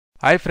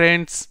Hi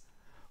friends,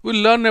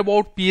 we'll learn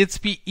about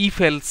PHP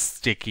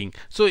if-else checking.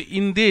 So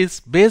in this,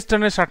 based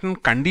on a certain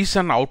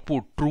condition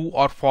output true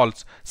or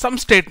false, some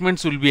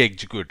statements will be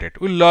executed.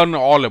 We'll learn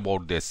all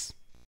about this.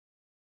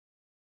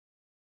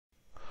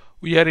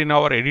 We are in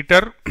our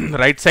editor,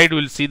 right side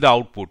we'll see the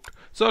output.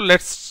 So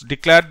let's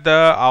declare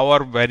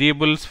our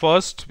variables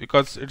first,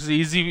 because it's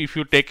easy if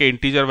you take an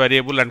integer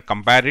variable and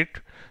compare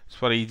it. It's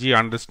for easy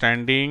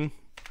understanding.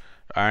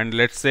 And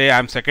let's say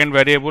I'm second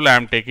variable,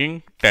 I'm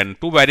taking 10.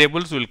 Two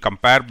variables will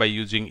compare by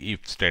using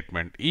if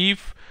statement.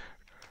 If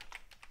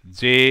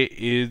j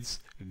is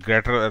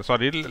greater,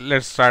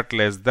 let's start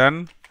less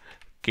than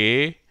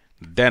k,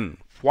 then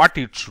what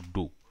it should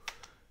do?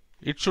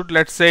 It should,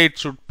 let's say it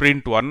should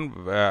print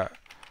one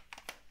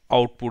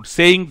output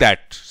saying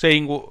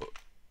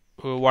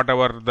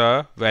whatever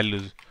the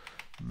values,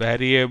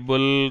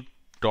 variable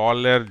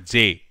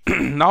 $j.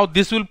 Now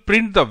this will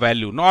print the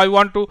value. Now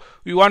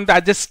we want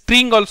as a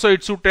string also,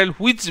 it should tell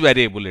which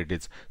variable it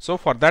is. So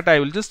for that I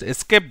will just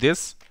escape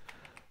this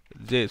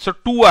j. So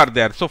two are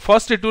there. So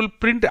first it will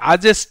print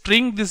as a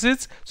string, this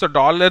is, so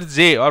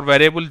 $j or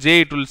variable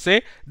j it will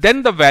say,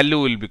 then the value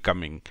will be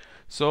coming.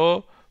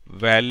 So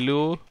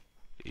value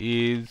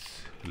is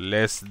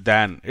less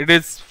than, it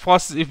is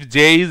first if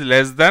j is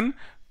less than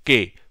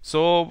k.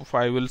 So if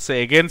I will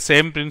say again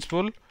same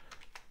principle,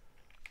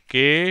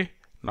 k,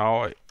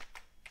 now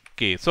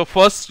k. So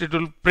first it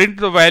will print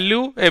the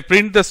value,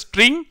 print the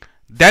string,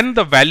 then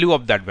the value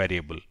of that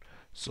variable.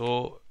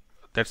 So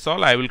that's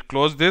all. I will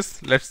close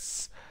this.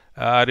 Let's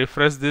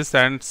refresh this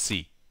and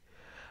see.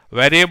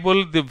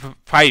 Variable the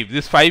 5.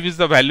 This 5 is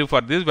the value for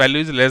this.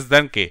 Value is less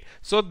than k.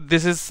 So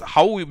this is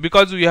how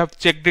because we have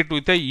checked it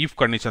with a if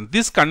condition.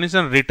 This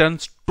condition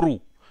returns true.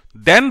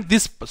 Then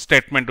this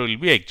statement will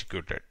be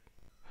executed.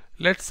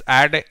 Let's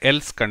add a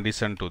else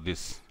condition to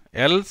this.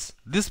 Else,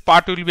 this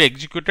part will be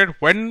executed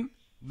when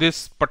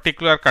this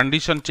particular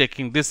condition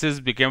checking this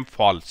is became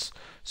false.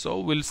 So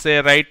we'll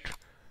say write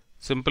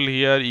simple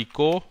here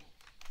echo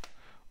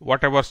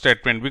whatever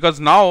statement, because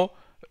now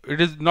it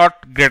is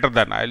not greater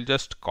than. I'll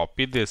just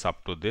copy this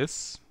up to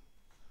this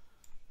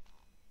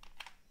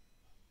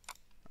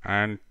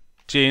and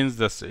change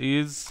this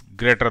is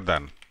greater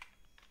than.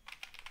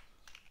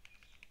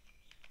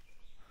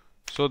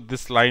 So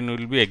this line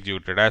will be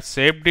executed. I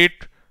saved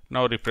it.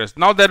 Now refresh.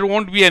 Now there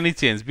won't be any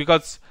change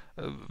because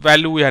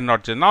value we have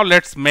not changed. Now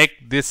let's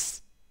make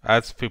this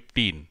as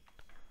 15.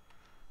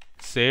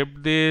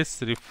 Save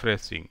this,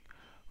 refreshing.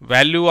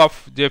 Value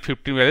of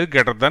j15 value is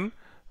greater than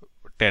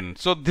 10.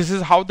 So this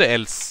is how the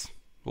else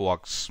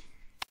works.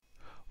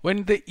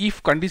 When the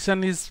if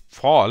condition is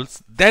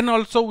false, then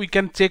also we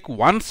can check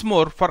once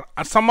more for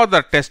some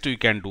other test we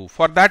can do.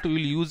 For that we will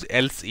use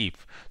else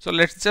if. So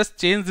let's just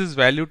change this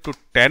value to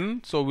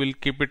 10. So we'll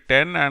keep it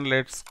 10 and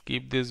let's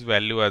keep this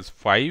value as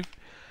 5.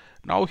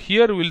 Now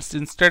here we'll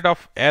instead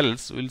of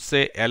else we'll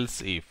say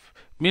else if.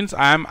 Means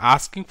I am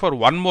asking for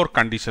one more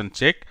condition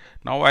check.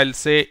 Now I'll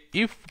say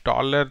if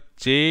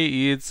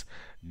 $j is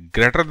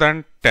greater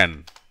than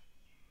 10.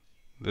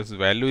 This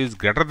value is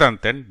greater than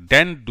 10,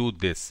 then do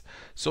this.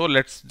 So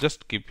let's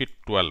just keep it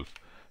 12.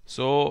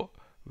 So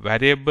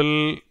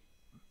variable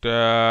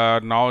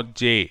now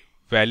j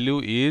value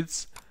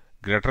is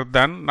greater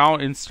than, now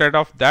instead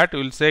of that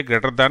we will say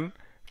greater than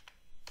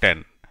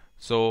 10.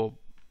 So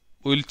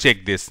we will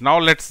check this. Now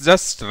let's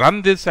just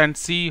run this and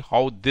see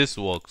how this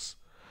works.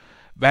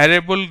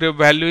 Variable the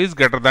value is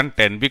greater than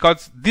 10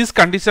 because this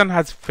condition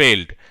has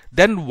failed.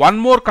 Then one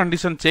more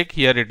condition check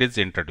here it is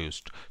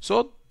introduced.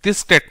 So this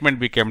statement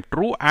became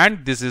true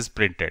and this is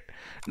printed.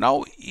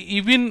 Now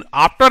even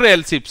after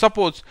else if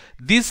suppose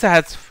this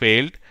has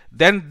failed,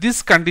 then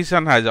this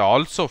condition has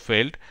also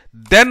failed,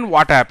 then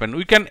what happened?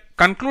 We can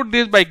conclude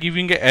this by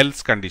giving a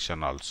else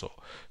condition also.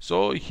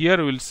 So here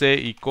we will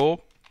say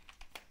echo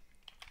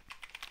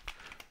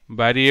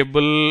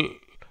variable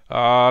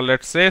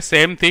let's say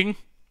same thing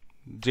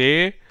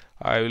j,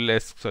 I will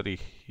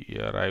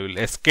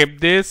escape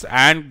this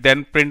and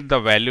then print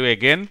the value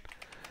again.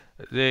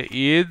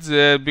 Is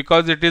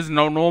because it is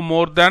no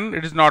more than,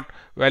 it is not,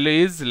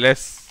 value is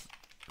less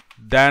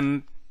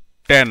than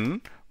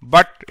 10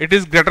 but it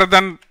is greater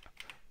than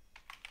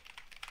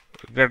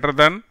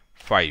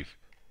 5.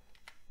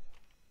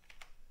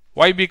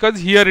 Why? Because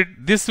here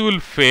this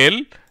will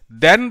fail,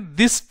 then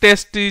this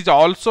test is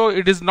also,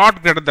 it is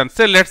not greater than,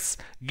 say let's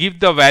give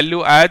the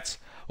value as,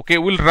 okay,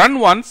 we'll run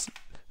once,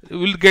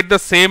 we'll get the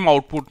same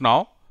output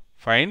now,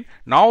 fine.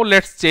 Now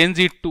let's change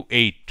it to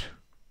 8.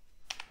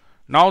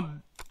 Now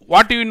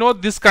what do you know,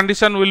 this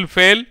condition will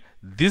fail,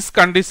 this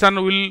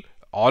condition will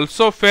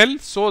also fail,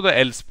 so the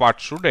else part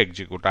should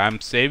execute. I am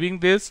saving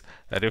this,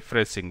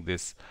 refreshing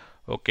this.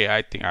 Okay,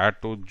 I think I have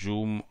to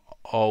zoom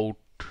out.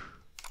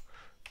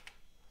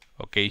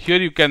 Okay, here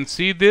you can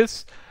see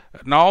this.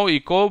 Now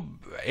echo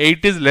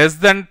 8 is less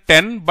than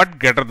 10 but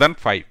greater than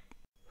 5.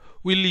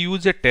 We'll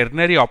use a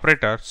ternary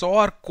operator, so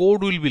our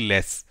code will be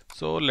less.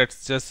 So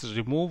let's just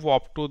remove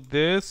up to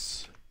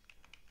this.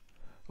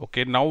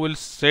 Okay, now we'll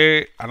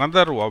say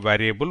another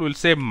variable, we'll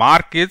say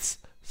mark is,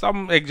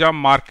 some exam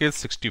mark is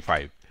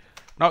 65.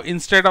 Now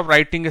instead of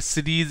writing a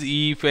series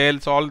if,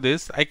 else, all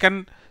this, I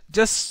can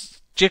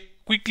just check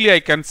quickly. I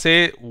can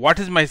say what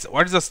is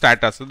the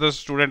status. So the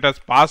student has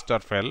passed or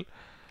failed.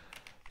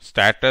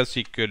 Status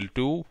equal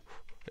to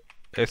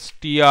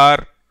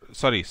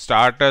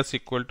status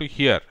equal to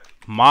here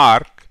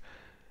mark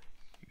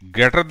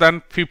greater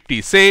than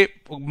 50. Say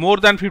more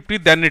than 50,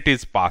 then it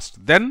is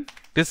passed. Then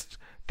this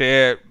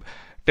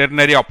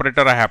ternary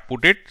operator I have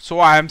put it. So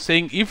I am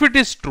saying if it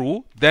is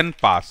true, then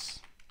pass.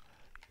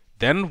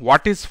 Then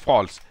what is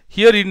false?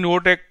 Here you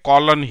note a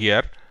colon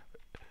here.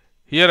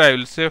 Here I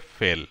will say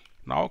fail.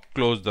 Now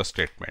close the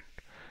statement.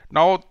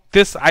 Now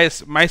this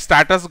my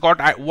status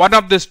got one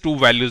of these two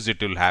values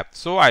it will have.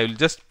 So I will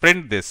just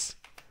print this.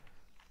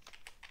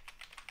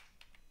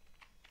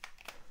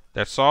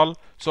 That's all.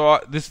 So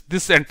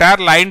this entire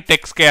line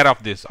takes care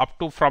of this. Up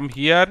to from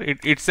here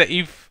it's a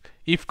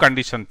if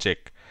condition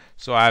check.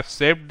 So I have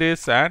saved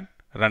this and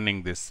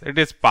running this. It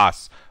is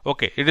pass.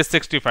 Okay, it is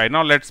 65.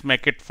 Now let's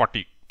make it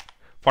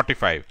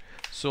 45.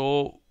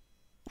 So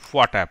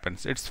what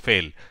happens? It's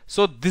fail.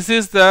 So this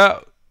is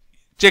the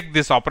check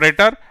this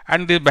operator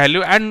and the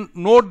value, and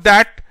note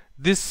that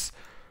this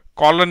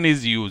colon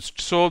is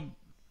used. So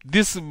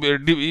this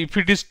if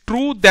it is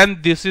true,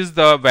 then this is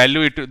the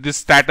value, this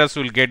status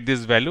will get this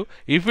value.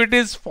 If it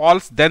is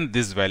false, then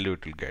this value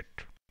it will get.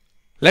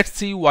 Let's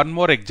see one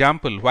more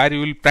example where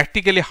you will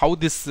practically how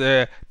this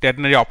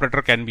ternary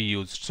operator can be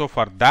used. So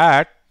for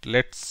that,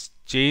 let's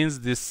change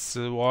this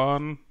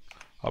one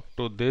up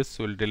to this.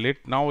 We'll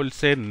delete. Now we'll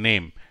say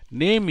name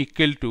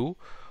equal to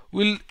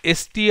will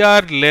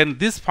strlen.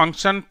 This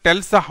function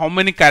tells the how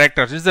many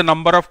characters is the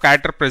number of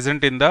character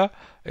present in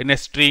a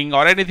string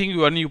or anything.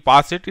 When you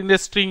pass it in a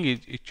string is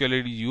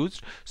actually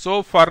used.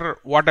 So for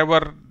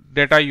whatever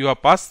data you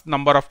have passed,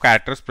 number of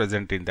characters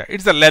present in that,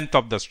 it's the length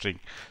of the string.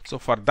 So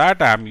for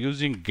that I am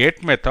using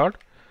get method.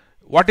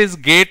 What is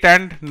get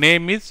and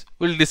name is,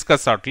 we'll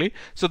discuss shortly.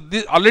 So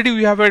this already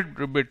we have a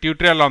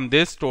tutorial on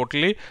this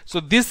totally. So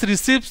this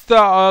receives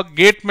the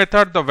get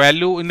method, the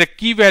value in the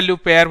key value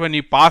pair. When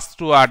you pass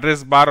to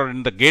address bar or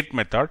in the get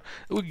method,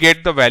 we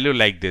get the value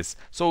like this.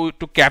 So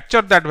to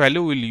capture that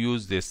value, we'll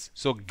use this.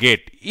 So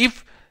get,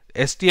 if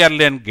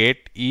strlen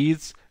get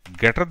is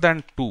greater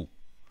than 2.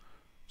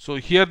 So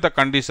here the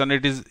condition,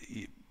 it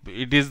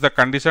is the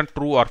condition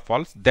true or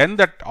false, then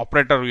that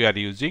operator we are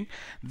using,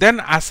 then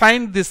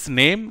assign this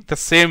name the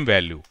same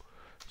value.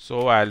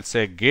 So I'll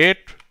say get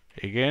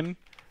again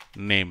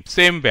name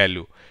same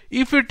value.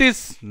 If it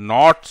is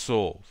not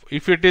so,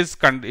 if it is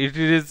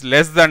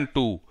less than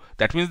 2,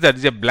 that means there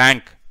is a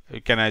blank.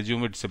 You can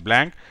assume it's a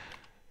blank.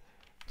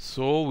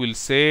 So we'll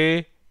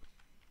say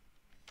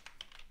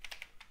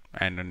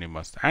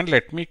anonymous, and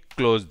let me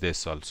close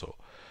this also.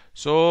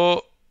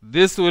 So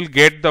this will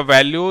get the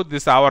value,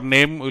 this our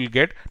name will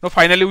get. Now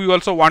finally we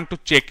also want to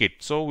check it.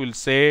 So we'll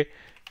say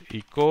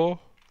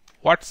echo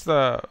what's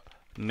the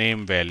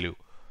name value.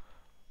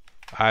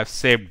 I have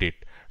saved it.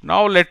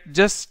 Now let's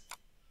just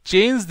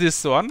change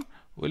this one.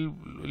 We'll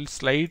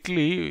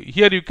slightly,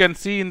 here you can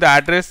see in the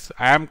address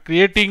I am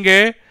creating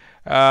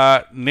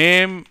a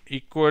name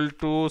equal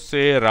to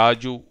say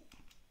Raju.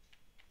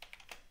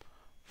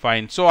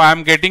 Fine. So I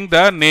am getting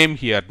the name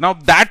here. Now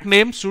that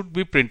name should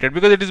be printed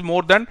because it is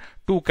more than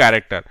 2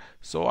 character.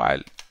 So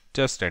I'll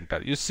just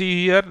enter. You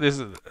see here this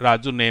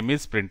Raju name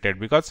is printed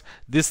because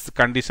this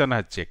condition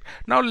has checked.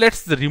 Now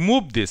let's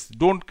remove this.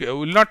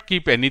 Will not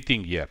keep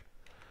anything here.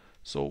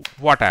 So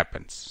what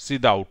happens? See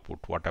the output,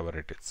 whatever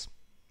it is.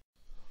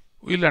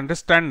 We'll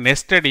understand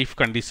nested if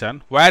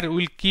condition where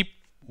we'll keep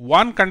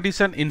one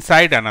condition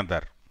inside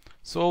another.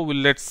 So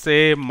let's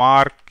say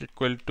mark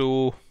equal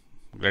to,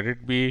 let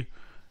it be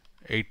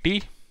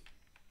 80.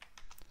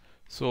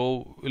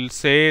 So we'll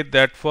say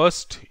that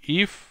first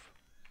if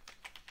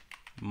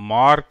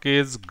mark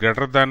is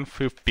greater than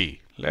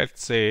 50,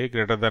 let's say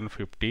greater than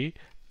 50,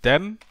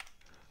 then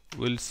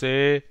we'll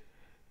say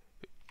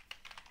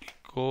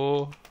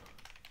echo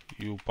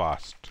you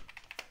passed.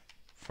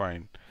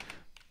 Fine.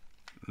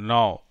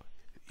 Now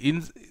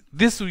in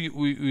this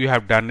we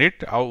have done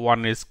it. Our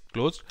one is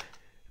closed.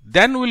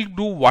 Then we'll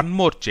do one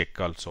more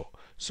check also.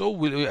 So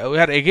we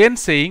are again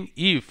saying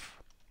if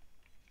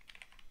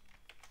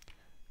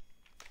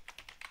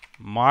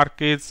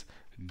mark is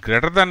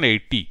greater than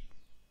 80,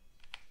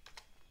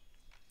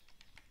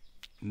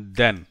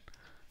 then,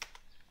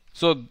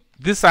 so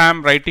this I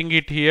am writing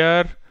it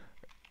here,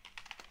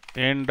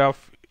 end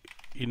of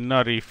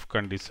inner if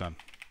condition.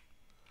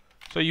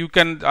 So you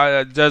can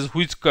judge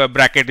which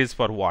bracket is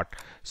for what.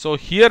 So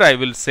here I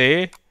will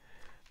say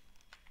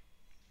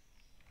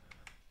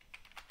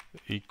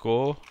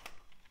echo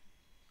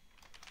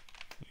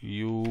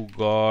you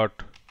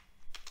got,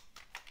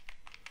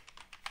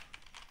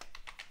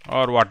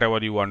 or whatever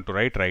you want to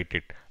write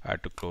it. I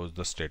have to close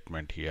the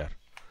statement here.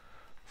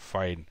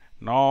 Fine.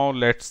 Now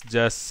let's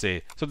just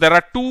say, so there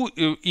are two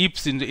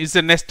ifs is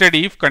a nested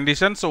if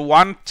condition. So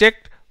one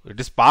checked, it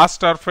is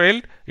passed or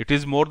failed, it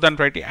is more than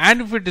 20,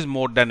 and if it is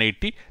more than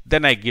 80,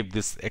 then I give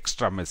this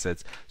extra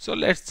message. So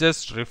let's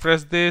just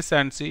refresh this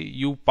and see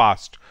you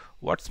passed.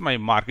 what's my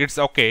mark? It's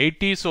okay,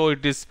 80, so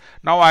it is.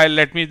 Now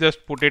let me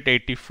just put it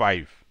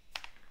 85.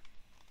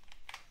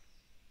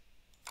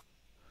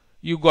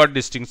 You got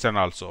distinction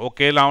also.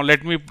 Okay, now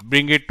let me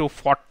bring it to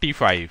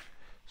 45.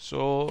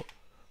 So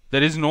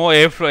there is no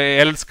if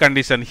else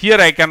condition. Here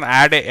I can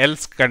add a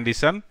else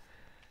condition.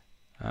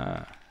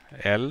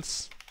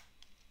 Else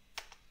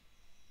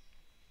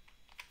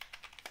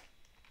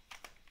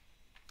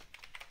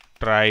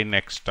try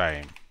next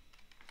time.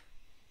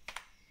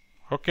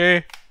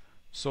 Okay,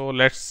 so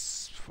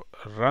let's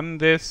run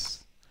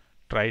this.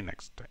 Try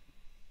next time.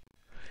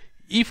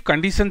 If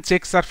condition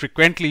checks are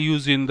frequently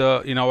used in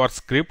our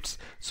scripts,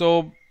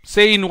 so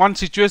say in one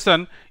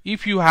situation,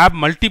 if you have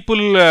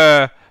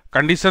multiple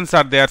conditions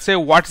are there, say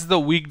what's the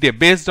weekday,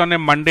 based on a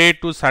Monday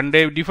to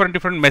Sunday,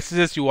 different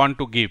messages you want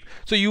to give.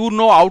 So you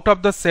know out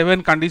of the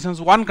 7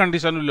 conditions, one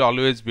condition will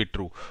always be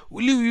true.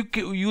 Will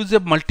you use a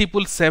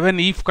multiple 7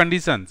 if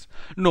conditions?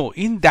 No,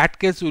 in that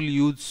case we'll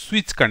use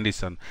switch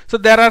condition. So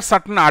there are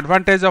certain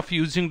advantages of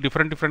using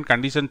different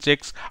condition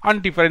checks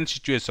on different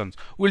situations.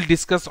 We'll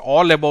discuss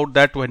all about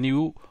that when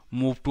you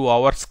move to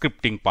our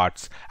scripting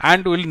parts,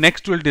 and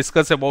next we'll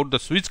discuss about the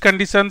switch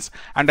conditions.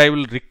 And I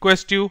will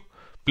request you,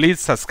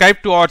 please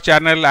subscribe to our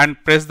channel and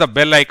press the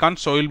bell icon,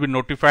 so you'll be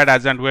notified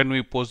as and when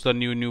we post the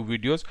new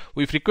videos.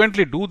 We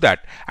frequently do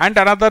that. And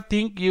another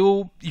thing,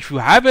 if you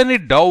have any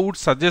doubt,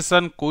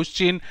 suggestion,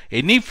 question,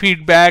 any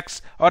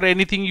feedbacks or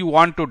anything you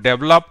want to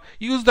develop,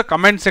 use the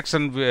comment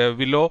section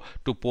below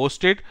to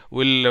post it.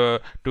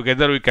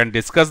 Together we can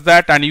discuss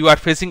that. And you are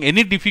facing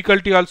any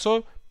difficulty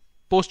also,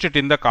 post it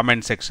in the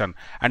comment section.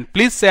 And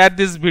please share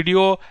this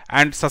video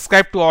and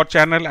subscribe to our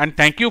channel, and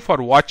thank you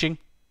for watching.